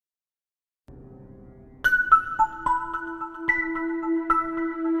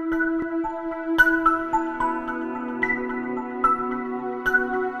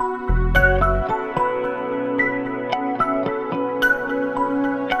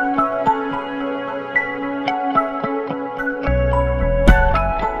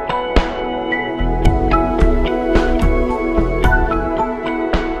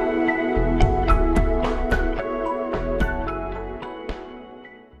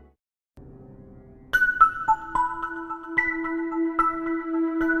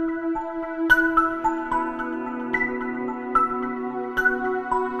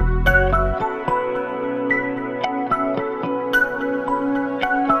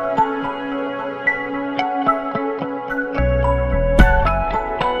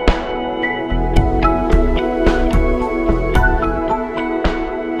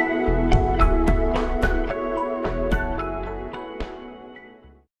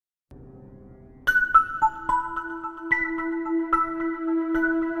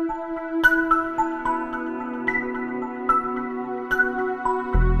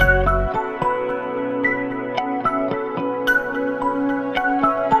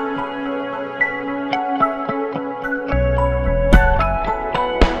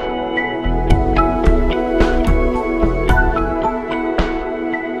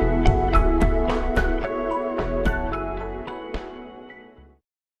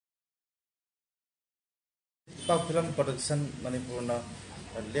Ipak film production Manipur na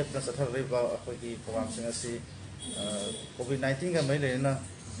lep na sathar riba akoi ki program sing asi COVID-19 ga mai le na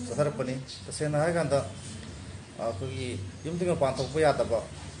sathar pani tasena ha ganda akoi ki yumtinga panthok pa ya daba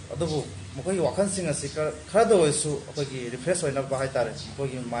adubu mokoi wakan sing asi khara do isu akoi ki refresh hoina ba hai tare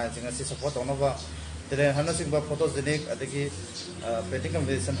mokoi ki mind sing asi support ona ba tere hana sing ba photogenic adagi painting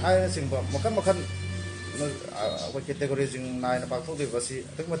competition hai sing ba makan makan akoi category sing nai na pak thok de basi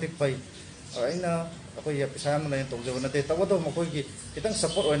adak matik pai aina akoi ya pisa am lai tong jona te tawa do mokoi ki kitang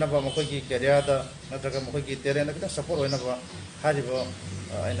support hoina ba mokoi ki career da natraga mokoi ki tere na kitang support hoina ba hari ba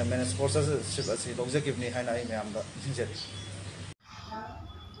aina manage sponsorship asi objective ni haina ai meam da sinjeri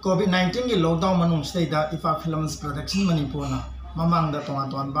COVID-19 की lockdown मनूंग से इफा films production Manipur ना ममांग दा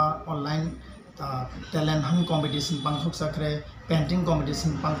तोंगा बा online talent Hunt competition पांगथोक सकरे painting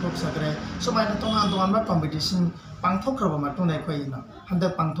competition पांगथोक सकरे सुमाइना तोंगा बा competition पांगथोक रबा मातुं नै खोइना हंदा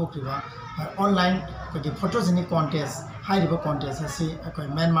पांगथोक Riba online कोई photogenic contest हाइरिबा contest असी कोई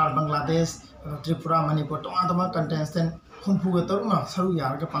म्यांमार बांग्लादेश त्रिपुरा मणिपुर तोंगा कंटेस्टेंट खुंफुगा तरुना सरु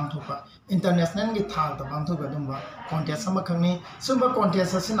यारगा पांगथोका इंटरनेशनल की थाल तो पांगथोका दुंबा कॉन्टेस्ट अमा खंगनी सुंबा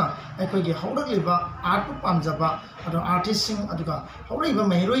कॉन्टेस्ट असिना अखोगी हौरगलिबा आर्ट पामजबा अदो आर्टिस्ट सिंग अदुगा हौरैबा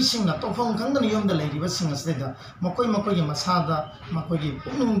मेहरोइ सिंगना तोफम खंगदन योमदा लेरिबा सिंग असलेदा मकोई मकोई मसादा मकोई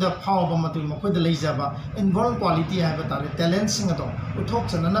पुनुंगदा फावबा मतु मकोई दा लेजबा इनवॉल्व क्वालिटी हाइबा तारे टैलेंट सिंग अदो उथोक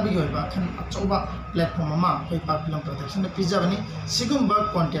चननाबि होइबा खन अचौबा प्लेटफॉर्म अमा कोई पा फिल्म प्रोडक्शन पिजाबनी सिगुंबा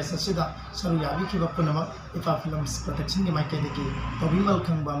कॉन्टेस्ट असिदा सरु याबि खिबा पुनमा इफा फिल्म्स प्रोडक्शन की माइके की तोबिमल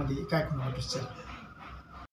खंगबा मदि काय खुना